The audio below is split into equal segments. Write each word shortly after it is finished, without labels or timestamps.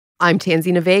I'm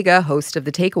Tanzina Vega, host of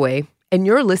The Takeaway, and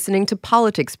you're listening to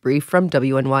Politics Brief from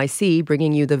WNYC,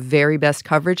 bringing you the very best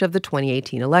coverage of the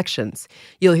 2018 elections.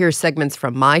 You'll hear segments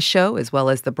from my show, as well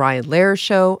as The Brian Lehrer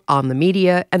Show, On the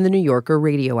Media, and The New Yorker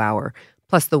Radio Hour,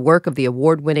 plus the work of the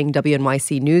award-winning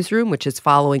WNYC Newsroom, which is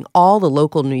following all the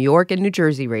local New York and New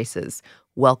Jersey races.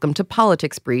 Welcome to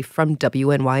Politics Brief from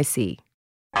WNYC.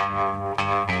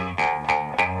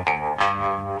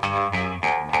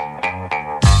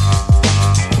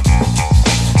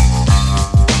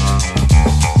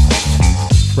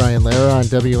 Brian Lehrer on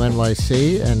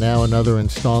WNYC, and now another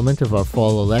installment of our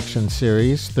fall election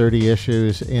series, 30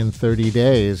 Issues in 30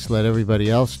 Days. Let everybody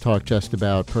else talk just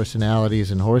about personalities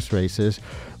and horse races.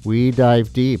 We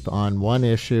dive deep on one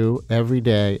issue every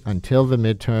day until the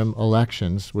midterm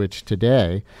elections, which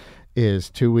today is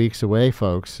 2 weeks away,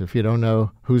 folks. If you don't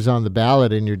know who's on the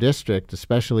ballot in your district,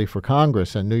 especially for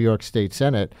Congress and New York State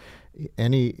Senate,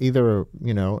 any of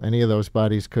those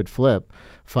bodies could flip.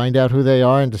 Find out who they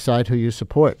are and decide who you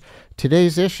support.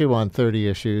 Today's issue on 30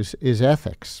 Issues is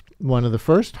ethics. One of the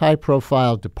first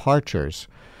high-profile departures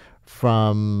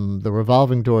from the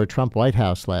revolving door Trump White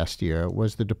House last year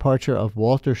was the departure of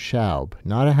Walter Shaub,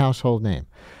 not a household name,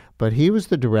 but he was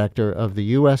the director of the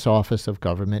U.S. Office of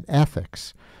Government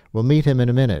Ethics. We'll meet him in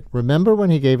a minute. Remember when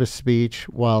he gave a speech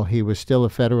while he was still a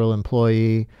federal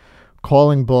employee,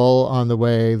 calling bull on the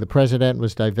way the president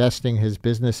was divesting his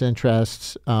business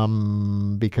interests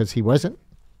because he wasn't?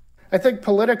 I think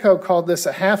Politico called this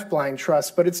a half-blind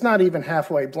trust, but it's not even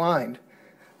halfway blind.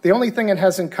 The only thing it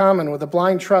has in common with a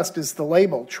blind trust is the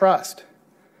label trust.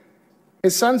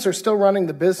 His sons are still running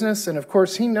the business, and of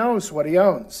course he knows what he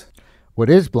owns.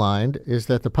 What is blind is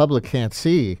that the public can't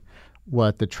see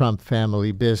what the Trump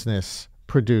family business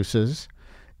produces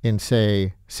in,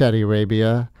 say, Saudi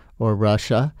Arabia or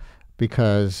Russia,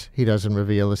 because he doesn't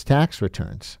reveal his tax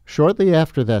returns. Shortly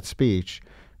after that speech,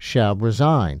 Shaub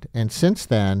resigned, and since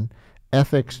then,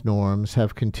 ethics norms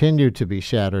have continued to be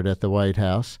shattered at the White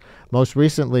House, most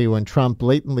recently when Trump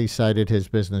blatantly cited his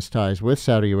business ties with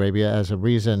Saudi Arabia as a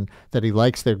reason that he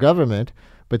likes their government,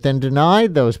 but then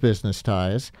denied those business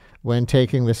ties when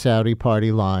taking the Saudi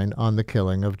party line on the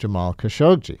killing of Jamal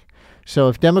Khashoggi. So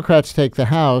if Democrats take the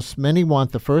House, many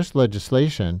want the first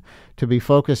legislation to be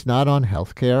focused not on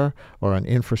health care or on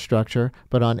infrastructure,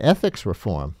 but on ethics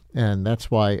reform. And that's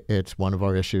why it's one of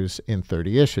our issues in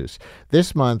 30 Issues.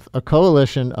 This month, a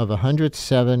coalition of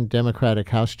 107 Democratic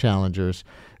House challengers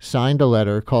signed a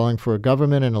letter calling for a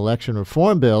government and election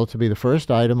reform bill to be the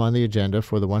first item on the agenda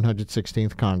for the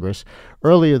 116th Congress.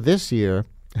 Earlier this year,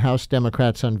 House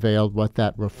Democrats unveiled what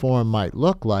that reform might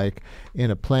look like in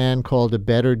a plan called A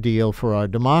Better Deal for Our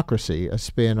Democracy, a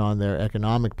spin on their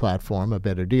economic platform, A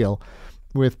Better Deal,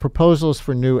 with proposals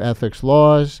for new ethics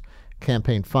laws,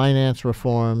 campaign finance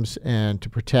reforms, and to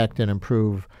protect and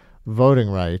improve voting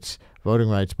rights. Voting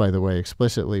rights, by the way,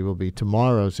 explicitly will be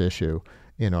tomorrow's issue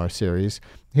in our series.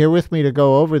 Here with me to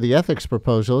go over the ethics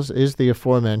proposals is the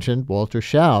aforementioned Walter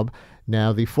Shaub,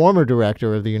 now the former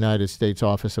director of the United States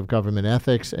Office of Government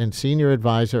Ethics and senior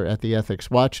advisor at the ethics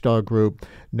watchdog group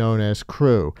known as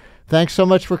CREW. Thanks so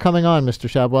much for coming on, Mr.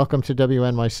 Shaub. Welcome to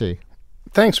WNYC.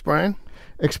 Thanks, Brian.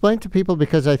 Explain to people,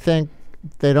 because I think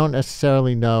they don't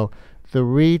necessarily know, the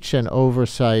reach and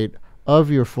oversight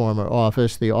of your former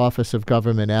office, the Office of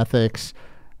Government Ethics.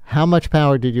 How much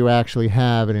power did you actually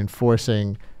have in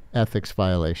enforcing ethics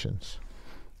violations?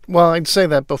 Well, I'd say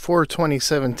that before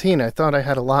 2017, I thought I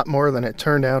had a lot more than it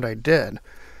turned out I did.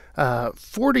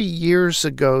 40 years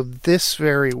ago this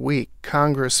very week,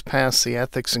 Congress passed the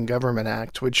Ethics in Government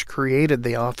Act, which created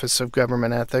the Office of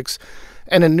Government Ethics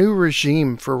and a new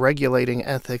regime for regulating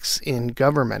ethics in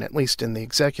government, at least in the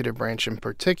executive branch in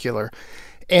particular.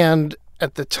 And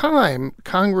at the time,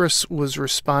 Congress was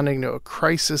responding to a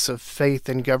crisis of faith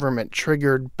in government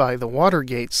triggered by the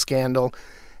Watergate scandal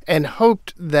and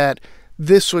hoped that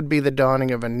this would be the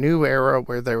dawning of a new era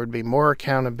where there would be more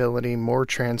accountability, more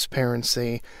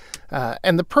transparency.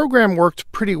 And the program worked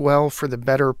pretty well for the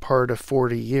better part of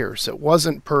 40 years. It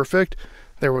wasn't perfect.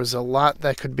 There was a lot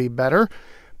that could be better.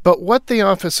 But what the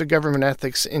Office of Government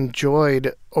Ethics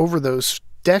enjoyed over those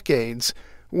decades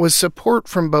was support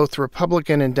from both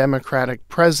Republican and Democratic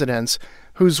presidents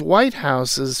whose White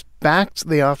Houses backed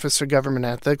the Office of Government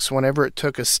Ethics whenever it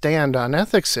took a stand on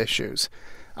ethics issues.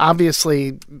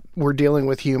 Obviously, we're dealing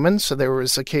with humans, so there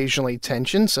was occasionally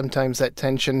tension. Sometimes that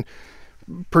tension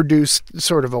produced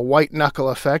sort of a white knuckle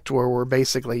effect where we're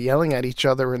basically yelling at each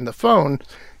other in the phone,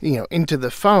 into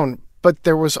the phone. But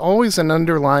there was always an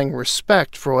underlying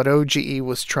respect for what OGE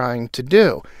was trying to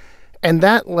do. And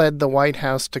that led the White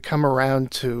House to come around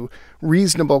to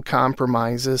reasonable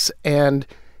compromises. And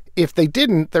if they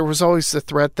didn't, there was always the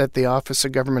threat that the Office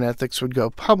of Government Ethics would go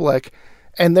public.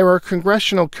 And there are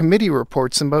congressional committee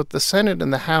reports in both the Senate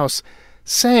and the House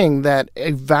saying that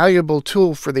a valuable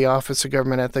tool for the Office of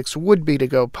Government Ethics would be to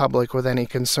go public with any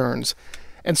concerns.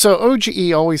 And so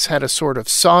OGE always had a sort of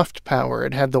soft power.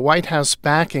 It had the White House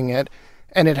backing it,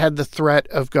 and it had the threat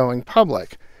of going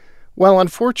public. Well,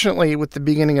 unfortunately, with the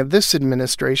beginning of this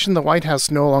administration, the White House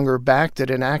no longer backed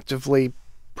it and actively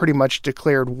pretty much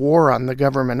declared war on the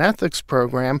government ethics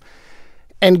program.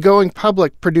 And going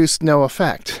public produced no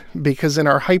effect, because in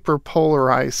our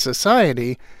hyper-polarized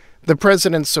society, the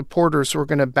president's supporters were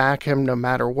going to back him no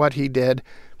matter what he did,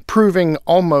 proving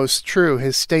almost true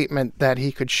his statement that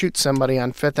he could shoot somebody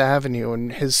on Fifth Avenue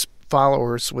and his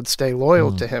followers would stay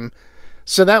loyal to him.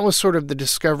 So that was sort of the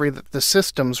discovery that the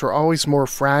systems were always more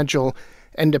fragile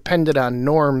and depended on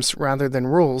norms rather than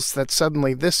rules that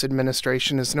suddenly this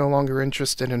administration is no longer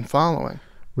interested in following.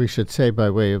 We should say, by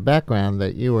way of background,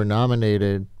 that you were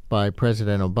nominated by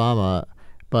President Obama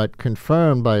but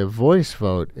confirmed by a voice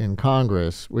vote in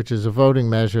Congress, which is a voting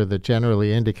measure that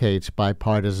generally indicates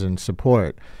bipartisan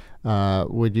support.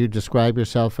 Would you describe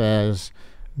yourself as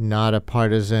not a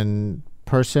partisan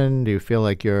person? Do you feel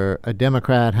like you're a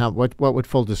Democrat? What would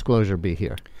full disclosure be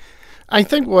here? I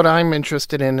think what I'm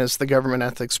interested in is the government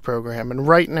ethics program. And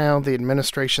right now, the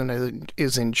administration that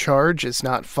is in charge is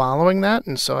not following that.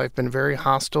 And so I've been very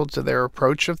hostile to their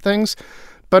approach of things.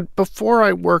 But before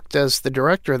I worked as the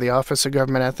director of the Office of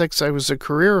Government Ethics, I was a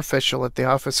career official at the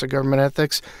Office of Government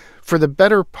Ethics for the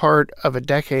better part of a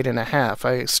decade and a half.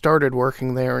 I started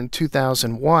working there in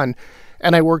 2001,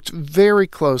 and I worked very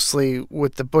closely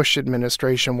with the Bush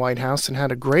administration White House and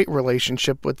had a great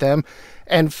relationship with them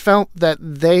and felt that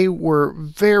they were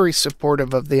very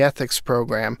supportive of the ethics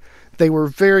program. They were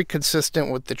very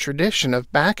consistent with the tradition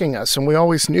of backing us, and we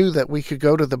always knew that we could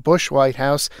go to the Bush White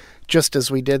House, just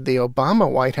as we did the Obama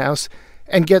White House,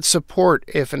 and get support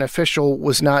if an official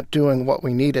was not doing what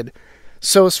we needed.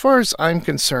 So as far as I'm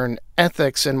concerned,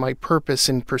 ethics and my purpose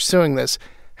in pursuing this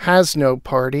has no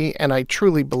party, and I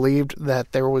truly believed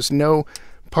that there was no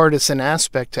partisan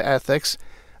aspect to ethics.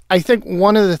 I think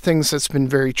one of the things that's been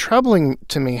very troubling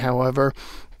to me, however,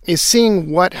 is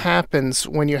seeing what happens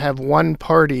when you have one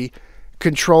party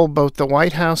control both the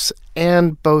White House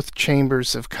and both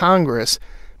chambers of Congress,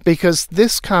 because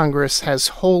this Congress has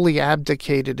wholly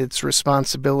abdicated its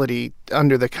responsibility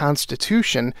under the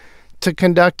Constitution to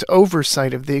conduct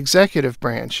oversight of the executive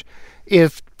branch.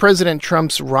 If President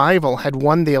Trump's rival had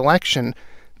won the election,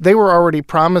 they were already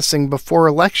promising before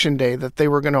Election Day that they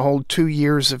were going to hold 2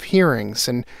 years of hearings.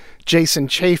 And Jason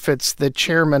Chaffetz, the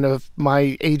chairman of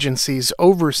my agency's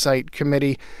oversight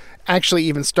committee, actually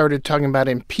even started talking about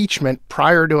impeachment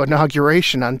prior to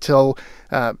inauguration until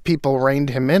people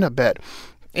reined him in a bit.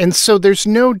 And so there's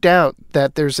no doubt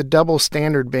that there's a double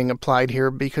standard being applied here,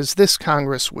 because this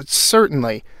Congress would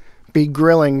certainly be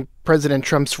grilling President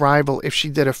Trump's rival if she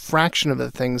did a fraction of the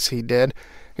things he did.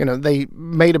 You know, they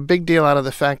made a big deal out of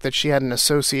the fact that she had an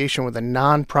association with a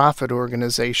nonprofit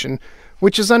organization,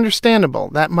 which is understandable.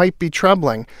 That might be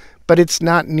troubling, but it's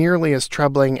not nearly as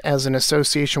troubling as an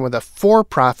association with a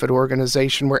for-profit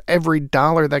organization where every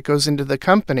dollar that goes into the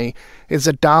company is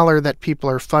a dollar that people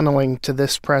are funneling to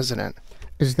this president.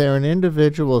 Is there an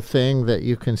individual thing that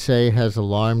you can say has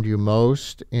alarmed you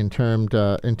most in terms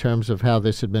of how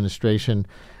this administration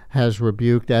has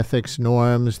rebuked ethics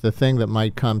norms, the thing that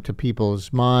might come to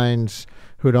people's minds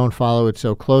who don't follow it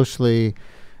so closely,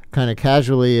 kind of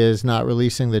casually, is not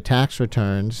releasing the tax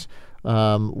returns?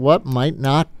 What might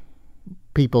not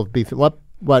people be? What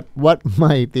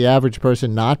might the average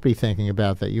person not be thinking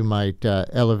about that you might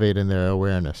elevate in their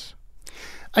awareness?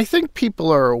 I think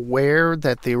people are aware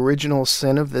that the original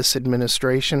sin of this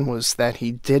administration was that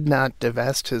he did not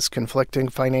divest his conflicting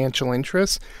financial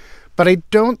interests, but I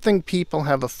don't think people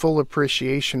have a full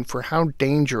appreciation for how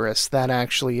dangerous that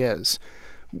actually is.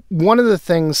 One of the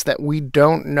things that we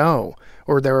don't know,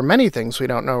 or there are many things we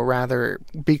don't know, rather,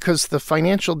 because the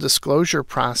financial disclosure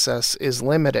process is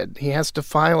limited. He has to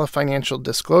file a financial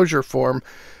disclosure form,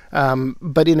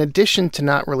 but in addition to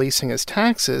not releasing his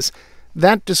taxes,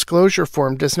 that disclosure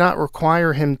form does not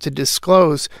require him to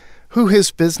disclose who his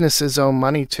businesses owe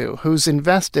money to, who's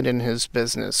invested in his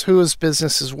business, who his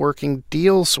business is working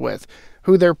deals with,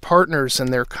 who their partners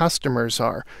and their customers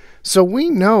are. So we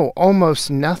know almost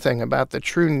nothing about the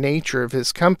true nature of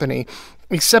his company,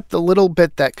 except the little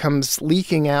bit that comes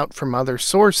leaking out from other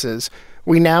sources.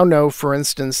 We now know, for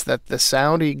instance, that the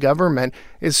Saudi government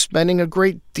is spending a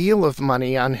great deal of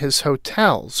money on his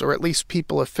hotels, or at least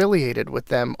people affiliated with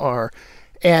them are.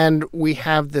 And we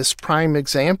have this prime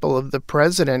example of the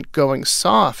president going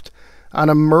soft on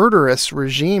a murderous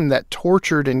regime that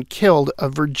tortured and killed a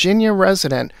Virginia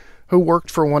resident who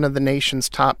worked for one of the nation's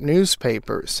top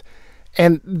newspapers.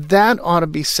 And that ought to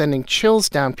be sending chills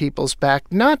down people's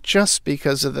back, not just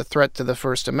because of the threat to the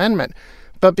First Amendment,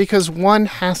 but because one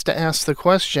has to ask the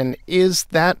question, is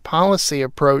that policy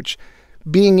approach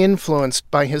being influenced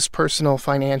by his personal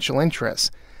financial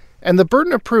interests? And the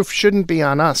burden of proof shouldn't be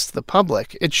on us, the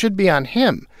public. It should be on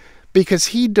him, because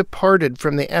he departed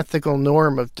from the ethical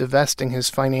norm of divesting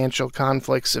his financial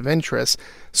conflicts of interest.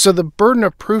 So the burden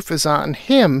of proof is on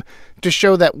him to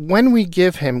show that when we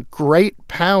give him great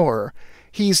power,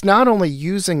 he's not only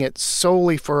using it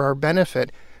solely for our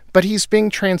benefit, but he's being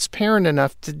transparent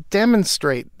enough to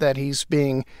demonstrate that he's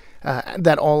being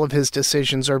that all of his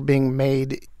decisions are being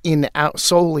made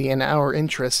solely in our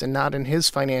interests and not in his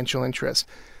financial interests.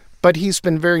 But he's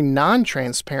been very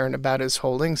non-transparent about his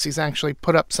holdings. He's actually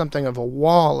put up something of a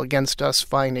wall against us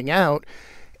finding out.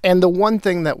 And the one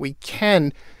thing that we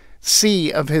can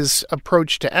see of his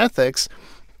approach to ethics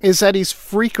is that he's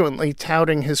frequently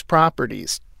touting his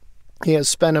properties. He has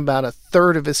spent about a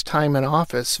third of his time in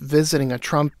office visiting a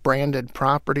Trump-branded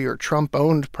property or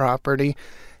Trump-owned property,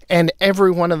 and every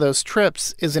one of those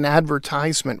trips is an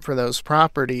advertisement for those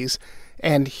properties,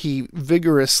 and he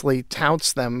vigorously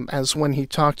touts them, as when he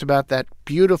talked about that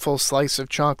beautiful slice of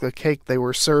chocolate cake they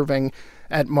were serving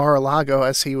at Mar-a-Lago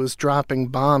as he was dropping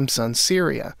bombs on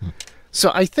Syria.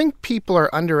 So I think people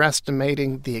are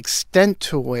underestimating the extent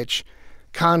to which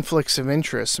conflicts of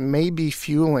interest may be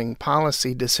fueling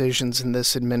policy decisions in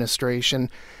this administration.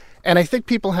 And I think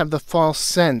people have the false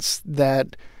sense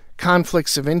that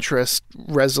conflicts of interest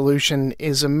resolution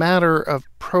is a matter of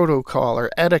protocol or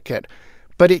etiquette,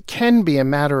 but it can be a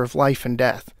matter of life and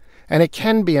death, and it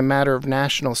can be a matter of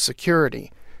national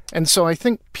security. And so I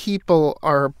think people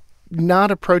are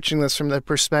not approaching this from the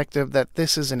perspective that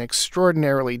this is an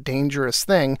extraordinarily dangerous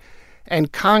thing,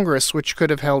 and Congress, which could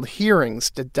have held hearings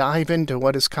to dive into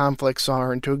what his conflicts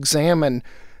are and to examine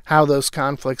how those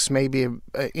conflicts may be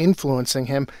influencing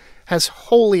him, has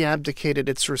wholly abdicated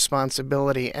its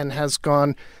responsibility and has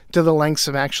gone to the lengths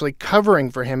of actually covering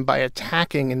for him by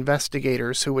attacking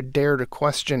investigators who would dare to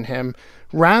question him,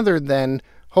 rather than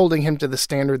holding him to the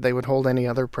standard they would hold any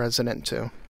other president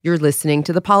to. You're listening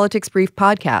to the Politics Brief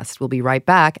podcast. We'll be right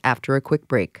back after a quick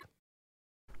break.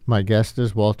 My guest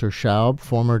is Walter Shaub,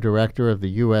 former director of the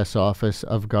U.S. Office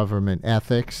of Government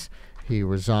Ethics. He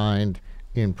resigned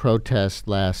in protest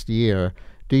last year.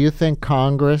 Do you think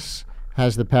Congress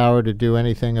has the power to do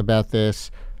anything about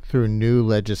this through new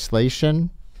legislation?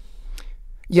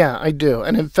 Yeah, I do.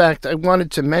 And in fact, I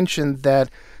wanted to mention that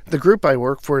the group I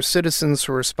work for, Citizens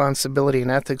for Responsibility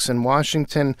and Ethics in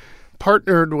Washington,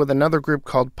 partnered with another group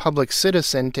called Public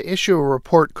Citizen to issue a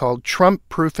report called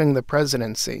Trump-Proofing the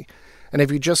Presidency. And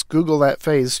if you just Google that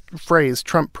phrase,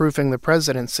 Trump-Proofing the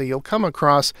Presidency, you'll come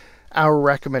across our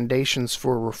recommendations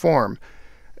for reform.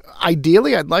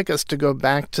 Ideally, I'd like us to go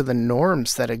back to the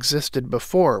norms that existed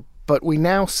before, but we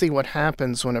now see what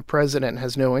happens when a president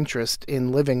has no interest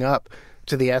in living up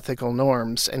to the ethical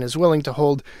norms and is willing to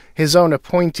hold his own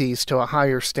appointees to a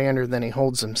higher standard than he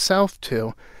holds himself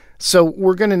to. So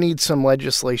we're going to need some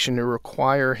legislation to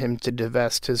require him to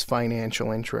divest his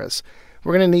financial interests.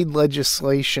 We're going to need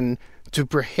legislation to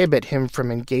prohibit him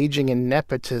from engaging in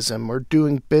nepotism or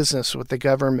doing business with the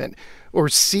government or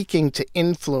seeking to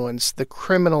influence the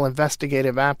criminal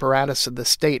investigative apparatus of the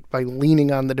state by leaning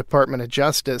on the Department of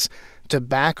Justice to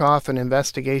back off an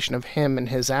investigation of him and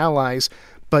his allies,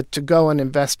 but to go and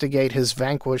investigate his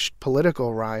vanquished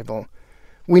political rival.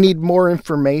 We need more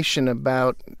information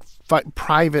about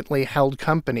privately held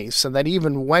companies so that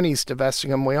even when he's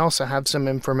divesting them, we also have some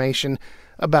information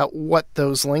about what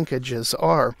those linkages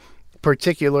are,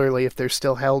 particularly if they're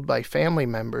still held by family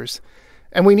members.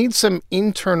 And we need some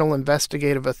internal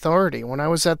investigative authority. When I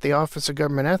was at the Office of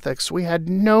Government Ethics, we had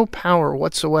no power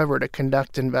whatsoever to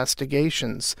conduct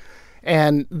investigations.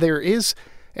 And there is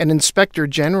an inspector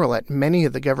general at many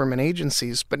of the government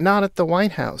agencies, but not at the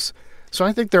White House. So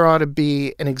I think there ought to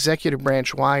be an executive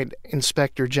branch-wide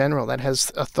inspector general that has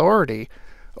authority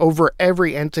over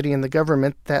every entity in the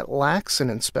government that lacks an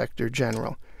inspector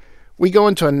general. We go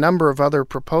into a number of other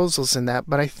proposals in that,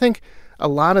 but I think a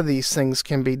lot of these things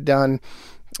can be done,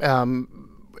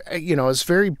 as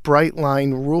very bright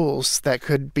line rules that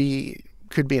could be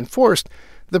enforced.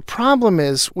 The problem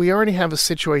is we already have a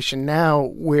situation now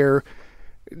where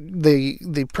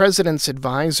the president's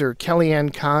advisor,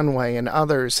 Kellyanne Conway, and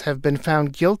others have been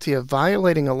found guilty of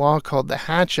violating a law called the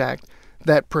Hatch Act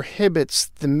that prohibits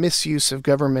the misuse of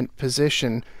government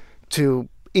position to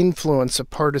influence a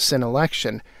partisan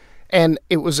election. And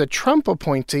it was a Trump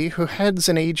appointee who heads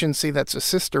an agency that's a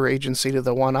sister agency to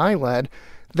the one I led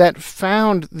that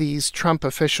found these Trump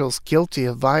officials guilty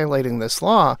of violating this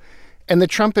law. And the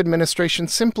Trump administration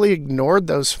simply ignored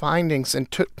those findings and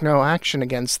took no action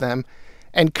against them.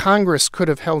 And Congress could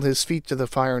have held his feet to the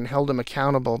fire and held him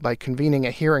accountable by convening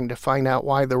a hearing to find out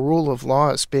why the rule of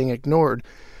law is being ignored.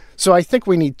 So I think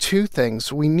we need two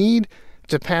things. We need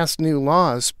to pass new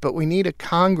laws, but we need a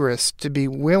Congress to be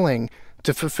willing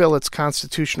to fulfill its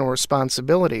constitutional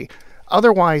responsibility.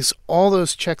 Otherwise, all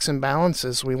those checks and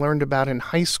balances we learned about in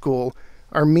high school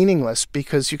are meaningless,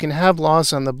 because you can have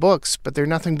laws on the books, but they're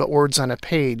nothing but words on a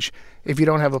page if you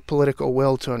don't have a political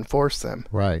will to enforce them.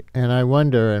 Right. And I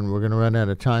wonder, and we're going to run out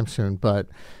of time soon, but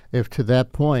if to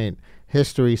that point,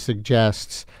 history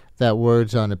suggests that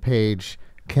words on a page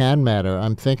can matter.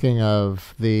 I'm thinking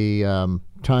of the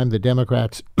time the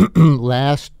Democrats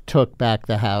last took back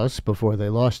the House before they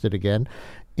lost it again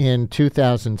in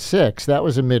 2006. That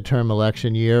was a midterm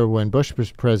election year when Bush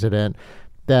was president.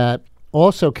 That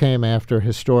also came after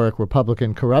historic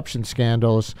Republican corruption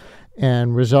scandals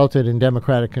and resulted in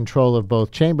Democratic control of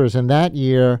both chambers. And that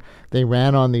year, they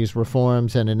ran on these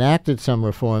reforms and enacted some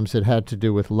reforms that had to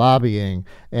do with lobbying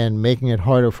and making it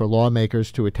harder for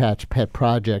lawmakers to attach pet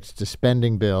projects to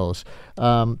spending bills.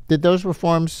 Did those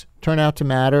reforms turn out to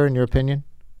matter, in your opinion?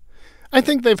 I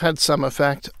think they've had some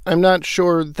effect. I'm not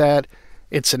sure that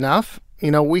it's enough.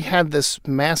 You know, we had this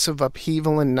massive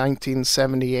upheaval in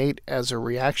 1978 as a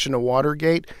reaction to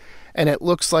Watergate, and it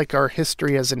looks like our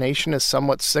history as a nation is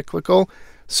somewhat cyclical,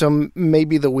 so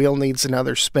maybe the wheel needs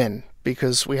another spin,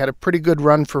 because we had a pretty good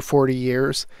run for 40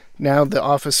 years. Now the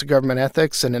Office of Government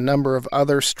Ethics and a number of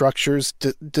other structures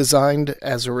designed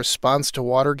as a response to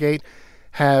Watergate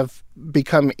have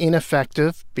become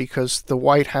ineffective because the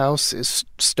White House is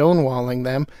stonewalling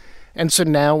them. And so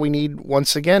now we need,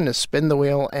 once again, to spin the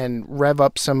wheel and rev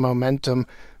up some momentum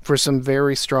for some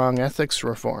very strong ethics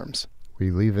reforms. We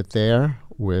leave it there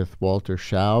with Walter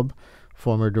Shaub,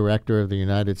 former director of the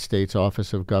United States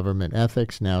Office of Government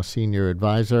Ethics, now senior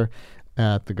advisor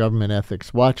at the Government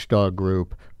Ethics Watchdog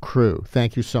Group, CREW.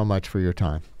 Thank you so much for your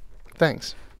time.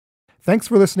 Thanks. Thanks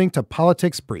for listening to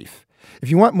Politics Brief. If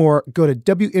you want more, go to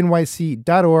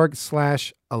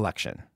wnyc.org/election.